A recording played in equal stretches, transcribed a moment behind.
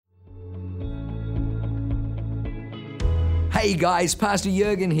Hey guys, Pastor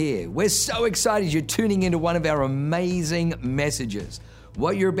Jurgen here. We're so excited you're tuning into one of our amazing messages.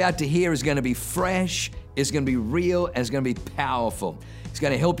 What you're about to hear is going to be fresh, it's going to be real, and it's going to be powerful. It's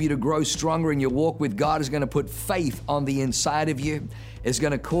going to help you to grow stronger in your walk with God. It's going to put faith on the inside of you. It's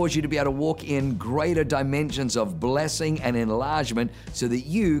going to cause you to be able to walk in greater dimensions of blessing and enlargement so that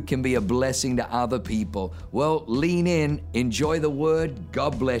you can be a blessing to other people. Well, lean in, enjoy the word.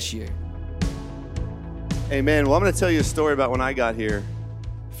 God bless you. Amen. Well, I'm going to tell you a story about when I got here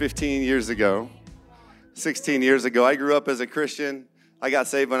 15 years ago, 16 years ago. I grew up as a Christian. I got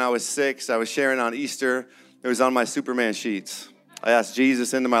saved when I was 6. I was sharing on Easter. It was on my Superman sheets. I asked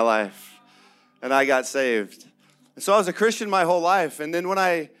Jesus into my life, and I got saved. And so I was a Christian my whole life. And then when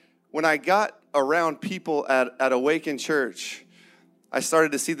I got around people at Awaken Church, I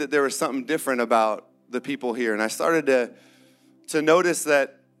started to see that there was something different about the people here. And I started to notice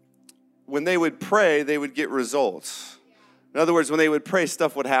that when they would pray, they would get results. In other words, when they would pray,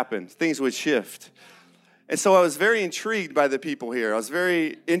 stuff would happen. Things would shift. And so I was very intrigued by the people here. I was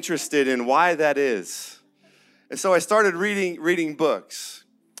very interested in why that is. And so I started reading books.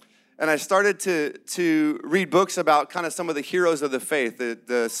 And I started to read books about kind of some of the heroes of the faith,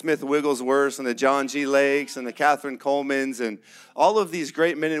 the Smith Wigglesworths and the John G. Lakes and the Catherine Colemans and all of these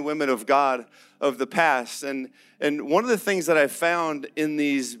great men and women of God of the past. And one of the things that I found in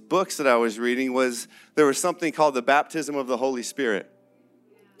these books that I was reading was there was something called the baptism of the Holy Spirit.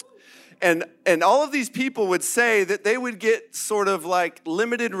 And all of these people would say that they would get sort of like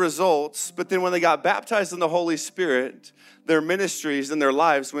limited results, but then when they got baptized in the Holy Spirit, their ministries and their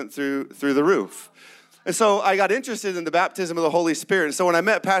lives went through the roof. And so I got interested in the baptism of the Holy Spirit. And so when I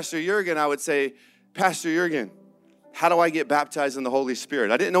met Pastor Jurgen, I would say, Pastor Jurgen, how do I get baptized in the Holy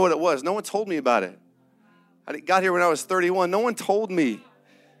Spirit? I didn't know what it was. No one told me about it. I got here when I was 31. No one told me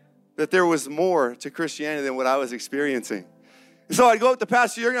that there was more to Christianity than what I was experiencing. So I'd go up to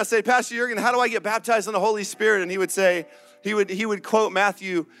Pastor Jurgen. I'd say, Pastor Jurgen, how do I get baptized in the Holy Spirit? And he would say, he would quote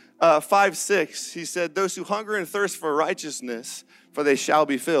Matthew 5:6. He said, those who hunger and thirst for righteousness, for they shall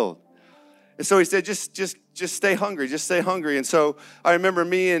be filled. And so he said, just stay hungry, just stay hungry. And so I remember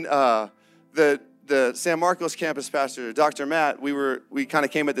me and the San Marcos campus pastor, Dr. Matt, we kind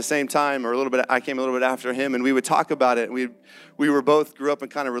of came at the same time, or I came a little bit after him, and we would talk about it. And we were both grew up in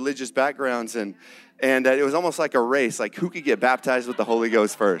kind of religious backgrounds, and it was almost like a race, like who could get baptized with the Holy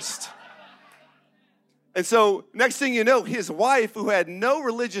Ghost first. And so next thing you know, his wife, who had no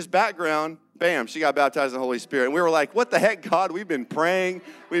religious background, bam, she got baptized in the Holy Spirit. And we were like, what the heck, God? We've been praying,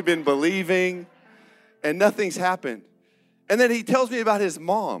 we've been believing, and nothing's happened. And then he tells me about his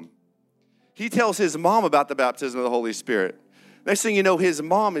mom. He tells his mom about the baptism of the Holy Spirit. Next thing you know, his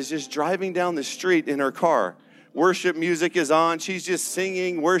mom is just driving down the street in her car. Worship music is on. She's just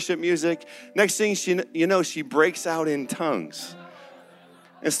singing worship music. Next thing she breaks out in tongues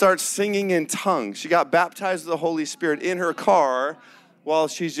and starts singing in tongues. She got baptized with the Holy Spirit in her car while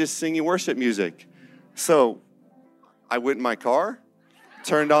she's just singing worship music. So I went in my car,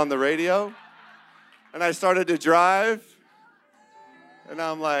 turned on the radio, and I started to drive. And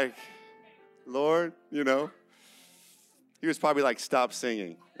I'm like, Lord, he was probably like, stop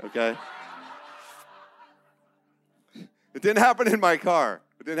singing, okay? It didn't happen in my car.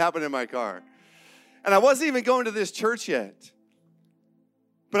 And I wasn't even going to this church yet.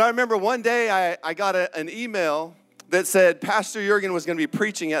 But I remember one day I got an email that said Pastor Jurgen was going to be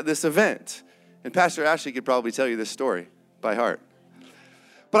preaching at this event. And Pastor Ashley could probably tell you this story by heart.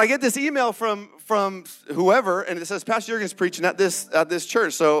 But I get this email from whoever, and it says Pastor Jurgen's preaching at this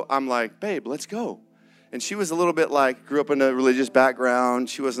church. So I'm like, babe, let's go. And she was a little bit like, grew up in a religious background.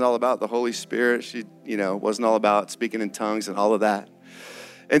 She wasn't all about the Holy Spirit. She, wasn't all about speaking in tongues and all of that.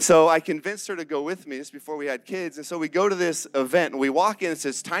 And so I convinced her to go with me. This is before we had kids. And so we go to this event, and we walk in. It's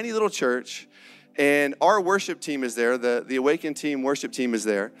this tiny little church, and our worship team is there. The Awaken team worship team is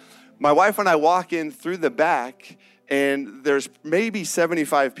there. My wife and I walk in through the back, and there's maybe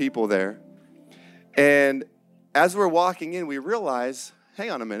 75 people there. And as we're walking in, we realize,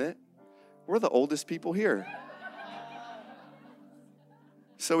 hang on a minute, we're the oldest people here.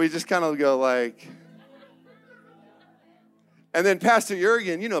 So we just kind of go like, and then Pastor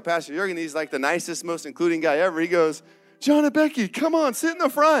Jurgen, Pastor Jurgen, he's like the nicest, most including guy ever. He goes, John and Becky, come on, sit in the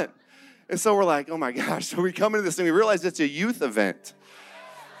front. And so we're like, oh my gosh. So we come into this and we realize it's a youth event.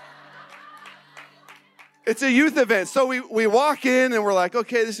 It's a youth event. So we walk in and we're like,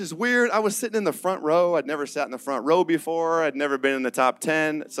 okay, this is weird. I was sitting in the front row. I'd never sat in the front row before. I'd never been in the top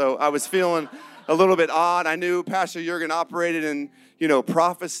 10. So I was feeling a little bit odd. I knew Pastor Jurgen operated in,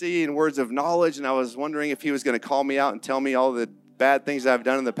 prophecy and words of knowledge. And I was wondering if he was going to call me out and tell me all the bad things I've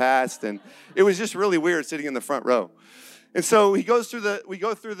done in the past. And it was just really weird sitting in the front row. And so we go through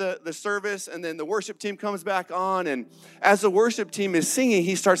the service, and then the worship team comes back on. And as the worship team is singing,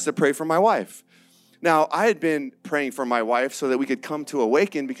 he starts to pray for my wife. Now, I had been praying for my wife so that we could come to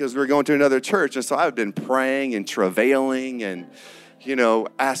Awaken because we were going to another church. And so I've been praying and travailing and,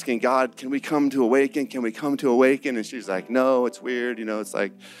 asking God, can we come to Awaken? Can we come to Awaken? And she's like, no, it's weird. It's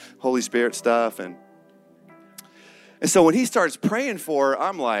like Holy Spirit stuff. And so when he starts praying for her,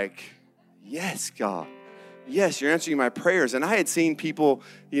 I'm like, yes, God. Yes, you're answering my prayers. And I had seen people,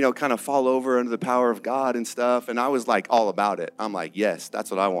 kind of fall over under the power of God and stuff. And I was like all about it. I'm like, yes, that's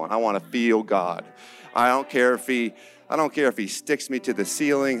what I want. I want to feel God. I don't care if he sticks me to the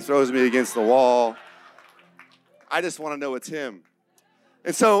ceiling, throws me against the wall. I just want to know it's him.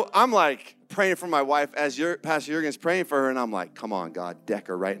 And so I'm like praying for my wife as Pastor Jurgen's praying for her. And I'm like, come on, God, deck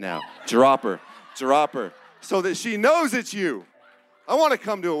her right now. Drop her, so that she knows it's you. I want to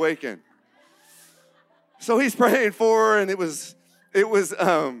come to Awaken. So he's praying for her, and it was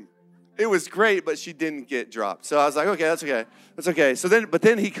great, but she didn't get dropped. So I was like, okay, that's okay. So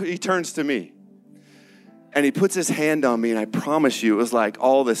then he turns to me, and he puts his hand on me, and I promise you, it was like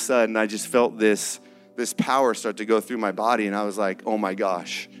all of a sudden I just felt this power start to go through my body, and I was like, oh my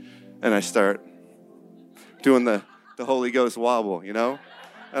gosh, and I start doing the Holy Ghost wobble,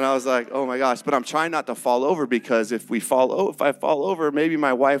 And I was like, oh my gosh, but I'm trying not to fall over because if I fall over, maybe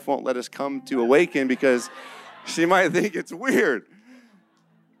my wife won't let us come to Awaken because she might think it's weird.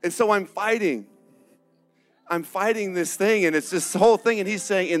 And so I'm fighting this thing, and it's this whole thing, and he's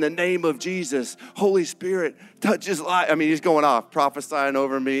saying, in the name of Jesus, Holy Spirit, touch his life. I mean, he's going off, prophesying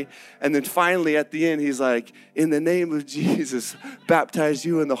over me. And then finally at the end, he's like, in the name of Jesus, baptize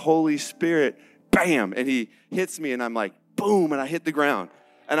you in the Holy Spirit. Bam! And he hits me, and I'm like, boom, and I hit the ground.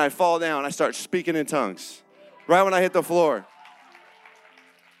 And I fall down. I start speaking in tongues right when I hit the floor.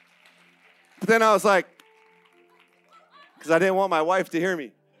 But then I was like, because I didn't want my wife to hear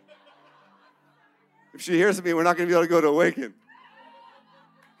me. If she hears me, we're not going to be able to go to Awaken.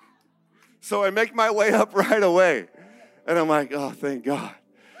 So I make my way up right away. And I'm like, oh, thank God.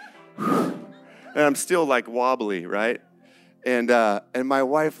 And I'm still like wobbly, right? And my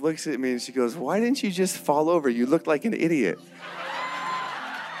wife looks at me and she goes, why didn't you just fall over? You look like an idiot.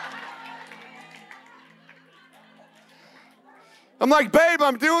 I'm like, babe,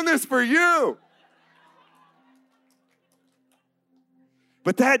 I'm doing this for you.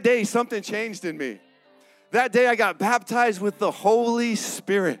 But that day, something changed in me. That day, I got baptized with the Holy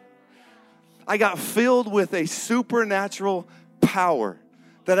Spirit. I got filled with a supernatural power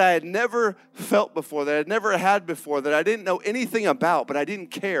that I had never felt before, that I had never had before, that I didn't know anything about, but I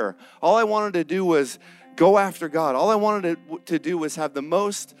didn't care. All I wanted to do was go after God. All I wanted to do was have the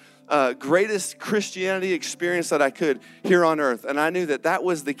most greatest Christianity experience that I could here on earth. And I knew that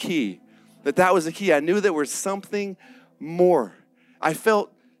was the key. That was the key. I knew there was something more. I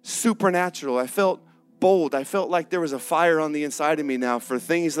felt supernatural. I felt bold. I felt like there was a fire on the inside of me now for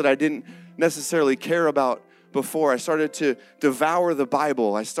things that I didn't necessarily care about before. I started to devour the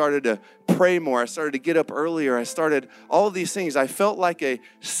Bible. I started to pray more. I started to get up earlier. I started all of these things. I felt like a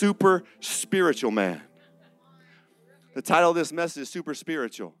super spiritual man. The title of this message is Super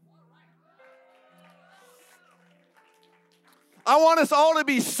Spiritual. I want us all to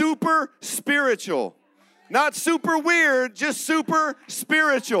be super spiritual. Not super weird, just super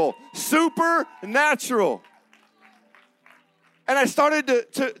spiritual, supernatural. And I started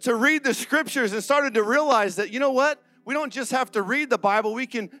to read the scriptures and started to realize that, you know what? We don't just have to read the Bible, we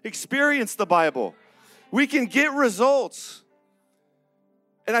can experience the Bible. We can get results.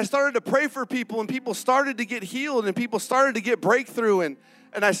 And I started to pray for people, and people started to get healed, and people started to get breakthrough, and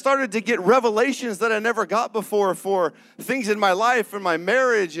I started to get revelations that I never got before for things in my life, in my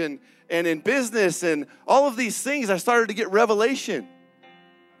marriage, and in business, and all of these things. I started to get revelation.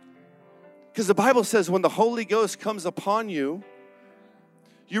 Because the Bible says when the Holy Ghost comes upon you,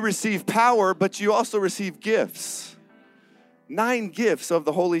 you receive power, but you also receive gifts. 9 gifts of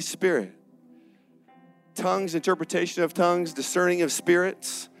the Holy Spirit. Tongues, interpretation of tongues, discerning of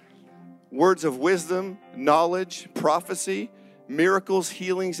spirits, words of wisdom, knowledge, prophecy, miracles,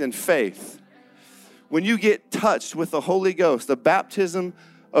 healings, and faith. When you get touched with the Holy Ghost, the baptism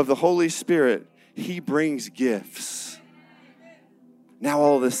of the Holy Spirit, He brings gifts. Now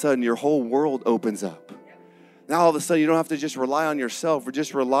all of a sudden your whole world opens up. Now all of a sudden you don't have to just rely on yourself or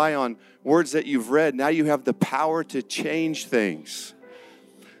just rely on words that you've read. Now you have the power to change things.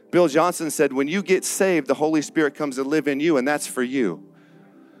 Bill Johnson said, when you get saved, the Holy Spirit comes to live in you, and that's for you.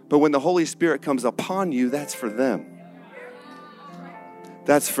 But when the Holy Spirit comes upon you, that's for them.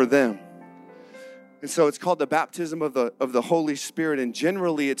 That's for them. And so it's called the baptism of the Holy Spirit, and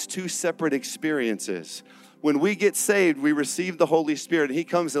generally it's 2 separate experiences. when we get saved, we receive the Holy Spirit, and he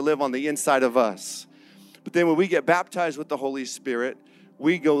comes to live on the inside of us. But then when we get baptized with the Holy Spirit,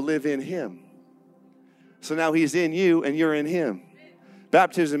 we go live in him. So now he's in you and you're in him.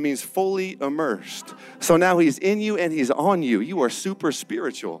 Baptism means fully immersed. So now he's in you and he's on you. You are super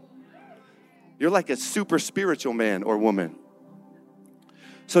spiritual. You're like a super spiritual man or woman.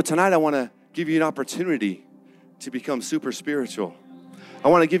 So tonight I want to give you an opportunity to become super spiritual. I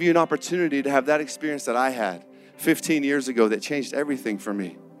want to give you an opportunity to have that experience that I had 15 years ago that changed everything for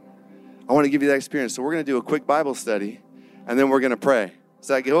me. I want to give you that experience. So we're going to do a quick Bible study, and then we're going to pray. Does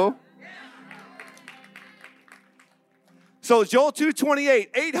that go? So Joel 2:28,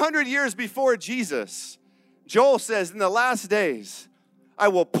 800 years before Jesus, Joel says, in the last days, I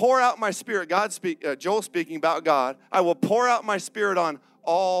will pour out my spirit. Joel speaking about God. I will pour out my spirit on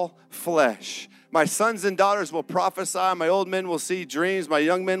all flesh. My sons and daughters will prophesy. My old men will see dreams. My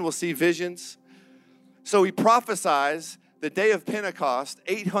young men will see visions. So he prophesies the day of Pentecost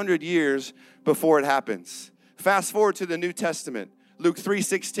 800 years before it happens. Fast forward to the New Testament, Luke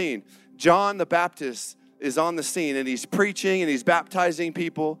 3:16. John the Baptist is on the scene, and he's preaching and he's baptizing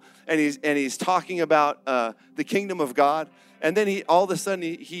people, and he's talking about the kingdom of God. And then all of a sudden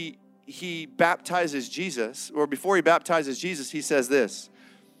he baptizes Jesus, or before he baptizes Jesus, he says this.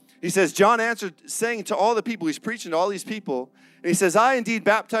 He says, John answered, saying to all the people, he's preaching to all these people, and he says, I indeed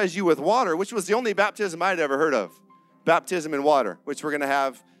baptize you with water, which was the only baptism I'd ever heard of. Baptism in water, which we're going to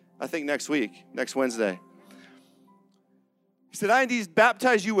have, I think, next Wednesday. He said, I indeed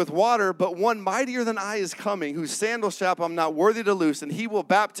baptize you with water, but one mightier than I is coming, whose sandal strap I'm not worthy to loose, and he will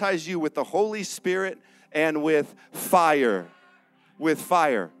baptize you with the Holy Spirit and with fire. With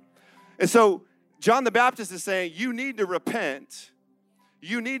fire. And so John the Baptist is saying, you need to repent.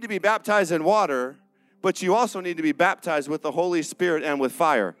 You need to be baptized in water, but you also need to be baptized with the Holy Spirit and with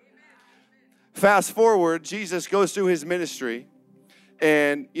fire. Fast forward, Jesus goes through his ministry,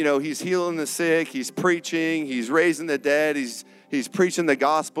 and he's healing the sick, he's preaching, he's raising the dead, he's preaching the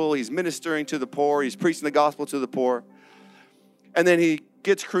gospel, he's ministering to the poor, he's preaching the gospel to the poor. And then he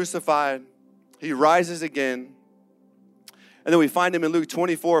gets crucified, he rises again, and then we find him in Luke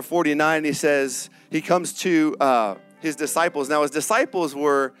 24:49. He says, he comes to his disciples. Now his disciples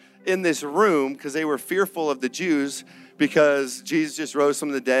were in this room because they were fearful of the Jews, because Jesus just rose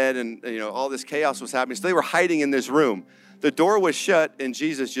from the dead, and all this chaos was happening. So they were hiding in this room. The door was shut, and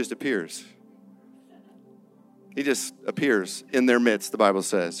Jesus just appears. He just appears in their midst, the Bible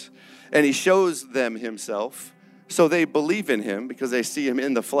says. And he shows them himself. So they believe in him because they see him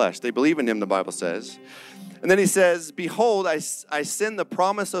in the flesh. They believe in him, the Bible says. And then he says, behold, I send the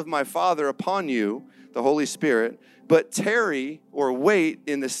promise of my Father upon you, the Holy Spirit, but tarry or wait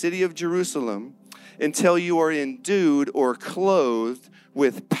in the city of Jerusalem until you are endued or clothed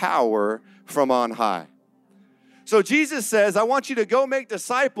with power from on high. So Jesus says, I want you to go make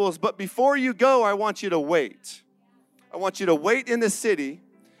disciples, but before you go, I want you to wait. I want you to wait in the city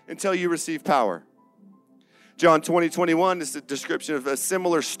until you receive power. John 20:21 is a description of a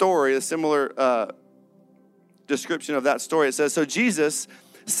similar story, a similar description of that story. It says, so Jesus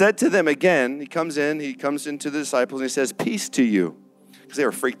said to them again, he comes into the disciples, and he says, peace to you. Because they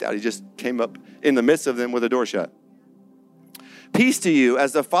were freaked out. He just came up in the midst of them with a door shut. Peace to you.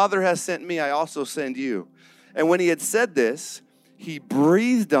 As the Father has sent me, I also send you. And when he had said this, he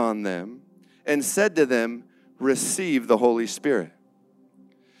breathed on them and said to them, receive the Holy Spirit.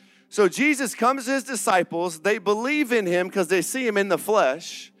 So Jesus comes to his disciples. They believe in him because they see him in the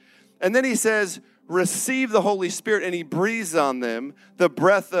flesh. And then he says, receive the Holy Spirit, and he breathes on them the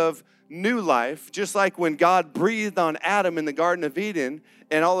breath of new life, just like when God breathed on Adam in the Garden of Eden,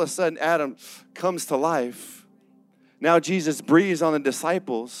 and all of a sudden Adam comes to life. Now Jesus breathes on the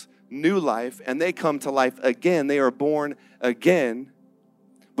disciples new life, and they come to life again. They are born again,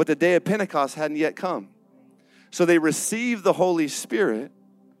 but the day of Pentecost hadn't yet come. So they receive the Holy Spirit,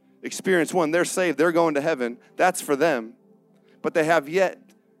 experience one. They're saved. They're going to heaven. That's for them. But they have yet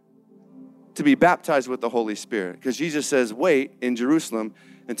to be baptized with the Holy Spirit, because Jesus says, wait in Jerusalem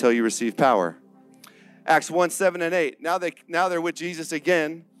until you receive power. Acts 1:7-8. Now they're with Jesus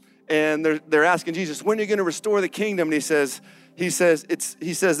again, and they're asking Jesus, when are you going to restore the kingdom? And he says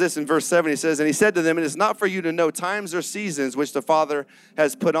this in verse 7. He says, and he said to them, it is not for you to know times or seasons which the Father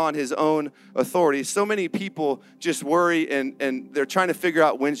has put on his own authority. So many people just worry, and they're trying to figure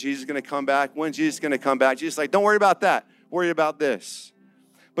out when's Jesus going to come back, when's Jesus going to come back. Jesus is like, don't worry about that. Worry about this.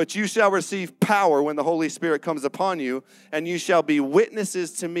 But you shall receive power when the Holy Spirit comes upon you, and you shall be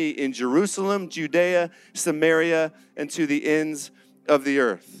witnesses to me in Jerusalem, Judea, Samaria, and to the ends of the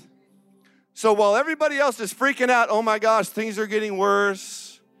earth. So while everybody else is freaking out, oh my gosh, things are getting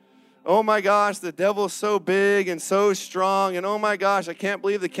worse. oh my gosh, the devil's so big and so strong, and oh my gosh, I can't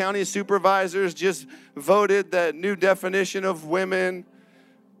believe the county supervisors just voted that new definition of women.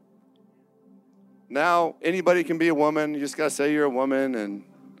 Now anybody can be a woman. You just got to say you're a woman. And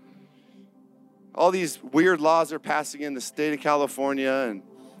all these weird laws are passing in the state of California. And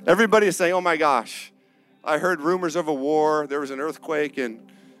everybody is saying, oh my gosh, I heard rumors of a war. There was an earthquake and,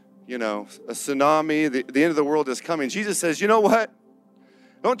 a tsunami. The end of the world is coming. Jesus says, you know what?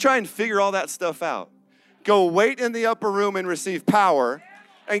 Don't try and figure all that stuff out. Go wait in the upper room and receive power.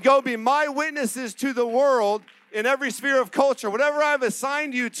 And go be my witnesses to the world in every sphere of culture. Whatever I've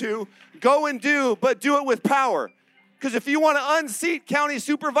assigned you to, go and do, but do it with power. Because if you want to unseat county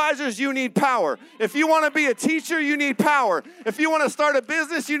supervisors, you need power. If you want to be a teacher, you need power. If you want to start a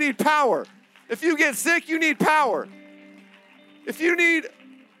business, you need power. If you get sick, you need power. If you need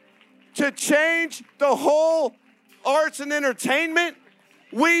to change the whole arts and entertainment,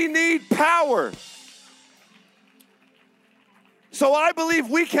 we need power. So I believe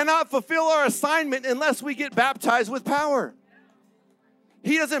we cannot fulfill our assignment unless we get baptized with power.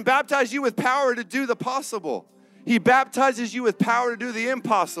 He doesn't baptize you with power to do the possible. He baptizes you with power to do the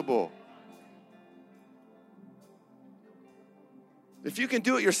impossible. If you can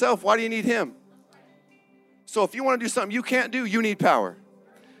do it yourself, why do you need him? So if you want to do something you can't do, you need power.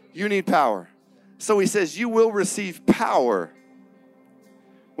 You need power. So he says you will receive power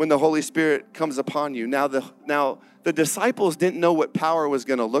when the Holy Spirit comes upon you. Now the disciples didn't know what power was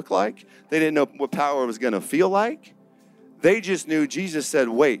going to look like. They didn't know what power was going to feel like. They just knew Jesus said,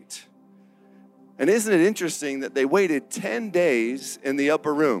 wait. And isn't it interesting that they waited 10 days in the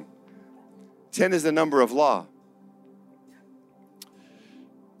upper room? 10 is the number of law.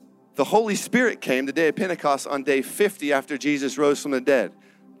 The Holy Spirit came the day of Pentecost on day 50 after Jesus rose from the dead.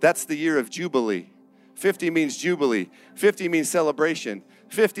 That's the year of Jubilee. 50 means Jubilee. 50 means celebration.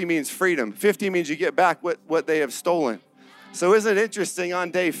 50 means freedom. 50 means you get back what they have stolen. So isn't it interesting, on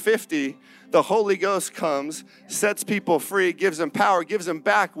day 50, the Holy Ghost comes, sets people free, gives them power, gives them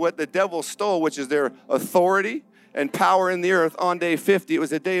back what the devil stole, which is their authority and power in the earth on day 50. It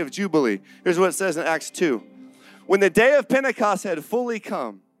was a day of Jubilee. Here's what it says in Acts 2. When the day of Pentecost had fully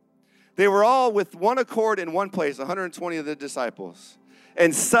come, they were all with one accord in one place, 120 of the disciples.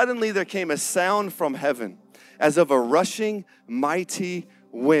 And suddenly there came a sound from heaven as of a rushing mighty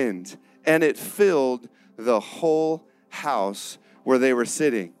wind, and it filled the whole house where they were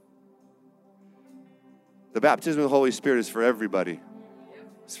sitting. The baptism of the Holy Spirit is for everybody.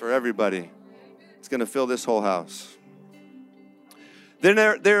 It's for everybody. It's going to fill this whole house. Then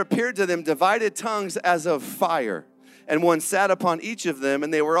there appeared to them divided tongues as of fire, and one sat upon each of them,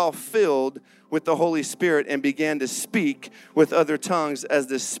 and they were all filled with the Holy Spirit and began to speak with other tongues as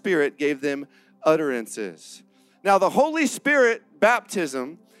the Spirit gave them utterances. Now, the Holy Spirit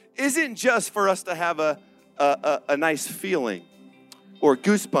baptism isn't just for us to have a nice feeling or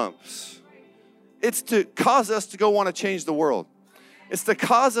goosebumps. It's to cause us to go want to change the world. It's to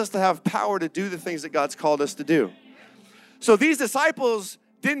cause us to have power to do the things that God's called us to do. So these disciples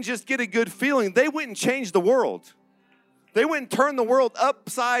didn't just get a good feeling. They went and changed the world. They went and turned the world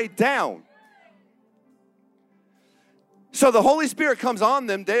upside down. So the Holy Spirit comes on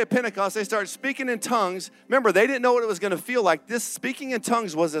them, day of Pentecost. They start speaking in tongues. Remember, they didn't know what it was going to feel like. This speaking in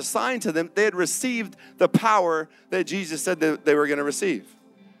tongues was a sign to them. They had received the power that Jesus said that they were going to receive.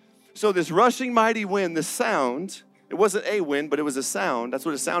 So this rushing mighty wind, the sound, it wasn't a wind, but it was a sound. That's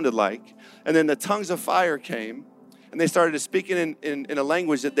what it sounded like. And then the tongues of fire came, and they started speaking in a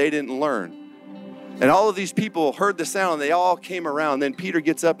language that they didn't learn. And all of these people heard the sound, and they all came around. Then Peter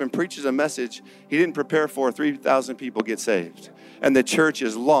gets up and preaches a message he didn't prepare for. 3,000 people get saved. And the church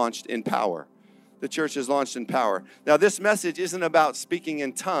is launched in power. The church is launched in power. Now, this message isn't about speaking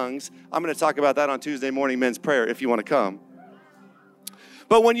in tongues. I'm going to talk about that on Tuesday morning men's prayer if you want to come.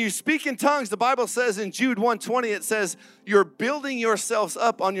 But when you speak in tongues, the Bible says in Jude 1:20, it says, you're building yourselves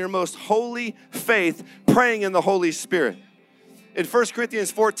up on your most holy faith, praying in the Holy Spirit. In 1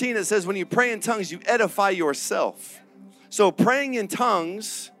 Corinthians 14, it says, when you pray in tongues, you edify yourself. So praying in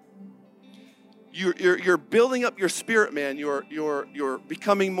tongues, you're building up your spirit, man. You're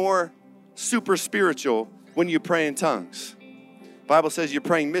becoming more super spiritual when you pray in tongues. The Bible says you're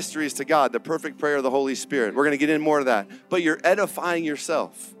praying mysteries to God, the perfect prayer of the Holy Spirit. We're going to get in more of that. But you're edifying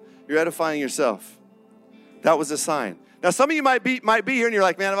yourself. You're edifying yourself. That was a sign. Now, some of you might be here and you're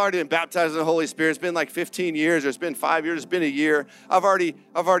like, man, I've already been baptized in the Holy Spirit. It's been like 15 years, or it's been 5 years, it's been a year. I've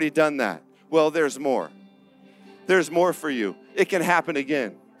already done that. Well, there's more. There's more for you. It can happen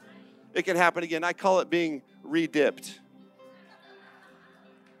again. It can happen again. I call it being re-dipped.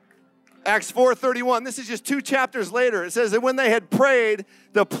 Acts 4:31, this is just 2 chapters later. It says that when they had prayed,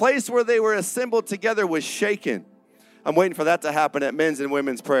 the place where they were assembled together was shaken. I'm waiting for that to happen at men's and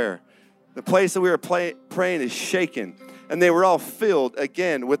women's prayer. The place that we were praying is shaken. And they were all filled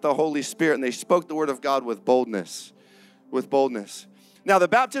again with the Holy Spirit, and they spoke the word of God with boldness. With boldness. Now, the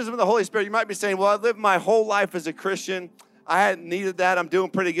baptism of the Holy Spirit, you might be saying, well, I lived my whole life as a Christian. I hadn't needed that. I'm doing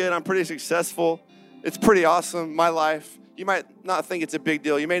pretty good. I'm pretty successful. It's pretty awesome, my life. You might not think it's a big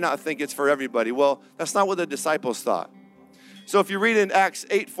deal. You may not think it's for everybody. Well, that's not what the disciples thought. So if you read in Acts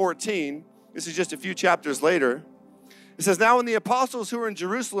 8:14, this is just a few chapters later, it says, now when the apostles who were in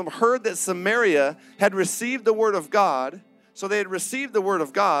Jerusalem heard that Samaria had received the word of God, so they had received the word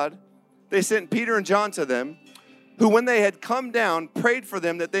of God, they sent Peter and John to them, who when they had come down, prayed for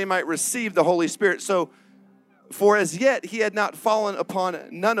them that they might receive the Holy Spirit. So, for as yet he had not fallen upon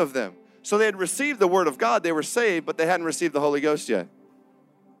none of them. So they had received the word of God, they were saved, but they hadn't received the Holy Ghost yet.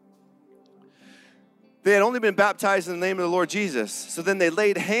 They had only been baptized in the name of the Lord Jesus. So then they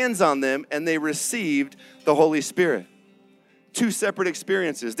laid hands on them and they received the Holy Spirit. 2 separate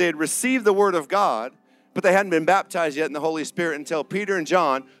experiences. They had received the word of God, but they hadn't been baptized yet in the Holy Spirit until Peter and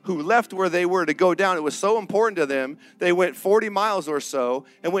John, who left where they were to go down. It was so important to them, they went 40 miles or so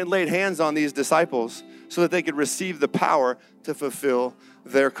and went and laid hands on these disciples so that they could receive the power to fulfill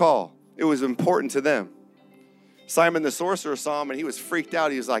their call. It was important to them. Simon the sorcerer saw him and he was freaked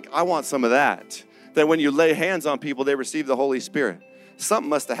out. He was like, I want some of that. That when you lay hands on people, they receive the Holy Spirit. Something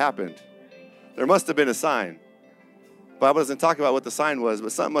must have happened. There must have been a sign. The Bible doesn't talk about what the sign was,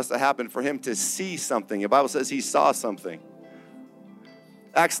 but something must have happened for him to see something. The Bible says he saw something.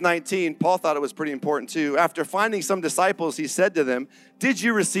 Acts 19, Paul thought it was pretty important too. After finding some disciples, he said to them, did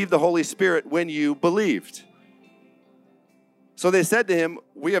you receive the Holy Spirit when you believed? So they said to him,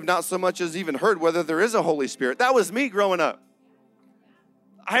 we have not so much as even heard whether there is a Holy Spirit. That was me growing up.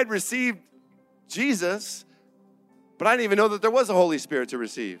 I had received Jesus, but I didn't even know that there was a Holy Spirit to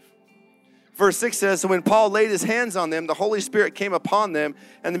receive. Verse 6 says, so when Paul laid his hands on them, the Holy Spirit came upon them,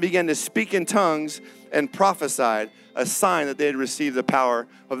 and they began to speak in tongues and prophesied, a sign that they had received the power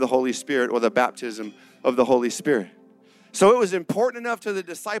of the Holy Spirit or the baptism of the Holy Spirit. So it was important enough to the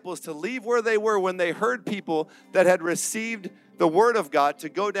disciples to leave where they were when they heard people that had received the word of God to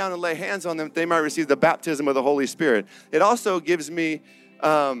go down and lay hands on them that they might receive the baptism of the Holy Spirit. It also gives me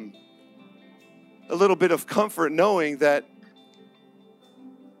a little bit of comfort knowing that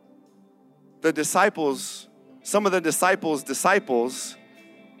the disciples, some of the disciples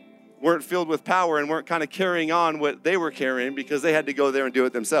weren't filled with power and weren't kind of carrying on what they were carrying because they had to go there and do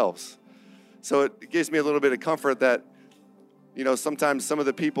it themselves. So it gives me a little bit of comfort that, you know, sometimes some of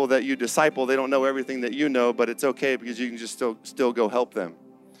the people that you disciple, they don't know everything that you know, but it's okay because you can just still go help them.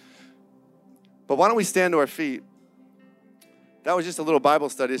 But why don't we stand to our feet? That was just a little Bible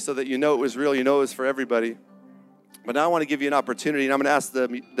study so that you know it was real, you know it was for everybody. But now I want to give you an opportunity, and I'm going to ask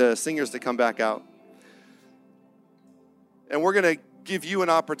the singers to come back out. And we're going to give you an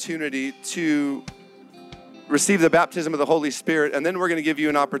opportunity to receive the baptism of the Holy Spirit, and then we're going to give you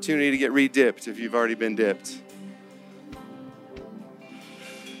an opportunity to get re-dipped if you've already been dipped.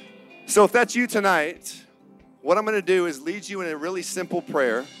 So if that's you tonight, what I'm going to do is lead you in a really simple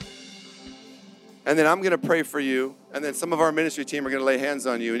prayer, and then I'm going to pray for you, and then some of our ministry team are going to lay hands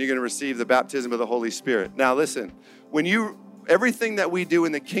on you, and you're going to receive the baptism of the Holy Spirit. Now listen, everything that we do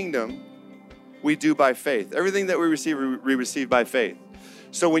in the kingdom, we do by faith. Everything that we receive by faith.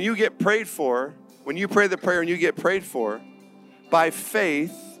 So when you get prayed for, when you pray the prayer and you get prayed for, by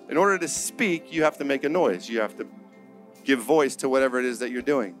faith, in order to speak, you have to make a noise. You have to give voice to whatever it is that you're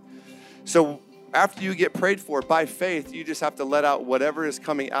doing. So after you get prayed for, by faith, you just have to let out whatever is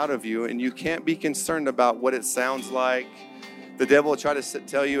coming out of you, and you can't be concerned about what it sounds like. The devil will try to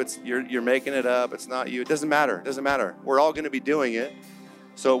tell you you're making it up. It's not you. It doesn't matter. It doesn't matter. We're all going to be doing it,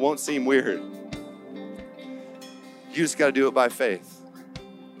 so it won't seem weird. You just got to do it by faith.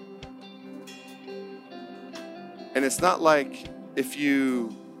 And it's not like if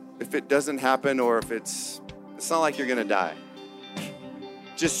it doesn't happen or if it's not like you're going to die.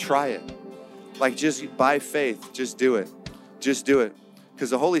 Just try it. Like just by faith, just do it. Just do it. Because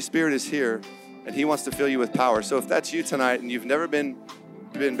the Holy Spirit is here and he wants to fill you with power. So if that's you tonight and you've never been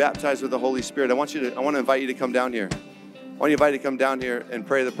baptized with the Holy Spirit, I want to invite you to come down here. I want to invite you to come down here and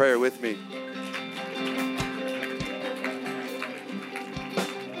pray the prayer with me.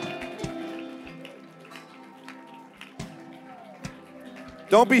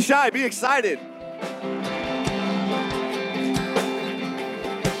 Don't be shy, be excited.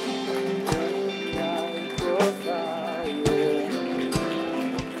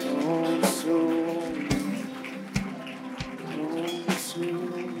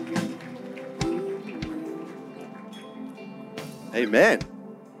 Amen.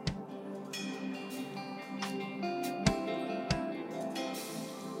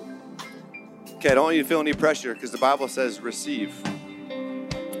 Okay, I don't want you to feel any pressure because the Bible says receive.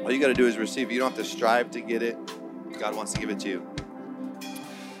 All you got to do is receive. You don't have to strive to get it. God wants to give it to you.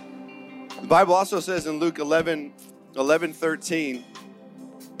 The Bible also says in Luke 11:13,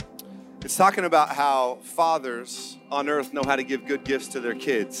 it's talking about how fathers on earth know how to give good gifts to their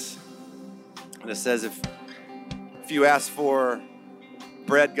kids. And it says if you ask for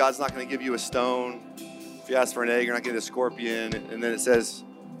bread, God's not going to give you a stone. If you ask for an egg, you're not going to get a scorpion. And then it says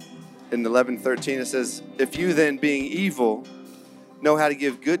in 11:13, it says, if you then, being evil, know how to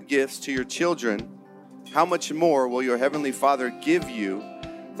give good gifts to your children, how much more will your heavenly Father give you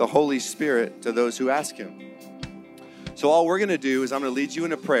the Holy Spirit to those who ask him? So all we're going to do is I'm going to lead you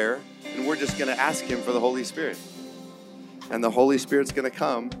in a prayer, and we're just going to ask him for the Holy Spirit. And the Holy Spirit's going to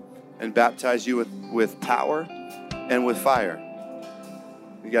come and baptize you with power and with fire.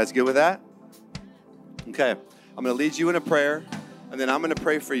 You guys good with that? Okay. I'm going to lead you in a prayer, and then I'm going to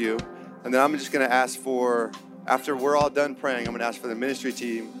pray for you. And then I'm just going to ask for, after we're all done praying, I'm going to ask for the ministry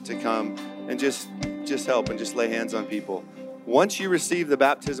team to come and just help and just lay hands on people. Once you receive the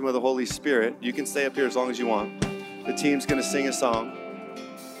baptism of the Holy Spirit, you can stay up here as long as you want. The team's going to sing a song.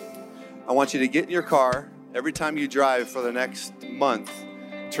 I want you to get in your car every time you drive for the next month.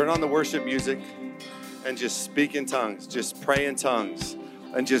 Turn on the worship music and just speak in tongues. Just pray in tongues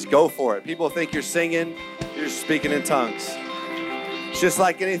and just go for it. People think you're singing, you're speaking in tongues. It's just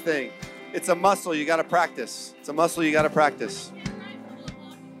like anything. It's a muscle you got to practice. It's a muscle you got to practice.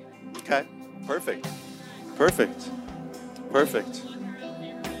 Okay, perfect. Perfect. Perfect.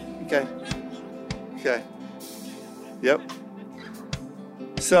 Okay. Okay. Yep.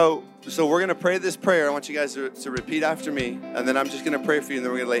 So we're going to pray this prayer. I want you guys to repeat after me, and then I'm just going to pray for you, and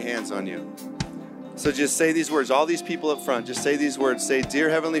then we're going to lay hands on you. So just say these words. All these people up front, just say these words. Say, Dear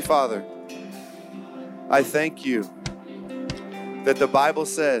Heavenly Father, I thank you that the Bible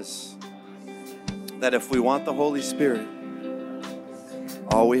says that if we want the Holy Spirit,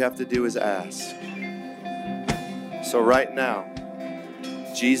 all we have to do is ask. So right now,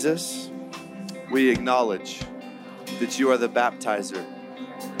 Jesus, we acknowledge that you are the baptizer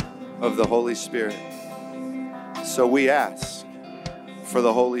of the Holy Spirit. So we ask for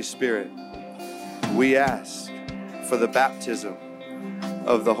the Holy Spirit. We ask for the baptism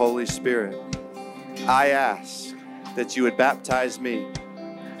of the Holy Spirit. I ask that you would baptize me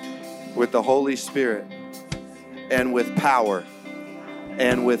with the Holy Spirit and with power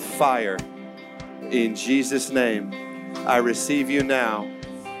and with fire. In Jesus' name, I receive you now.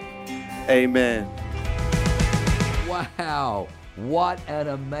 Amen. Wow, what an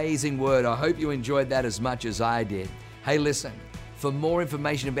amazing word. I hope you enjoyed that as much as I did. Hey, listen, for more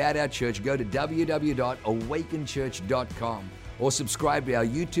information about our church, go to www.awakenchurch.com or subscribe to our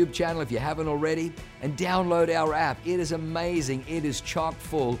YouTube channel if you haven't already, and download our app. It is amazing. It is chock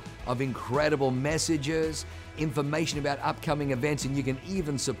full of incredible messages, information about upcoming events, and you can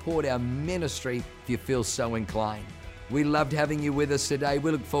even support our ministry if you feel so inclined. We loved having you with us today.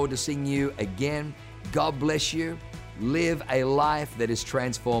 We look forward to seeing you again. God bless you. Live a life that is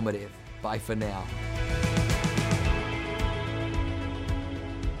transformative. Bye for now.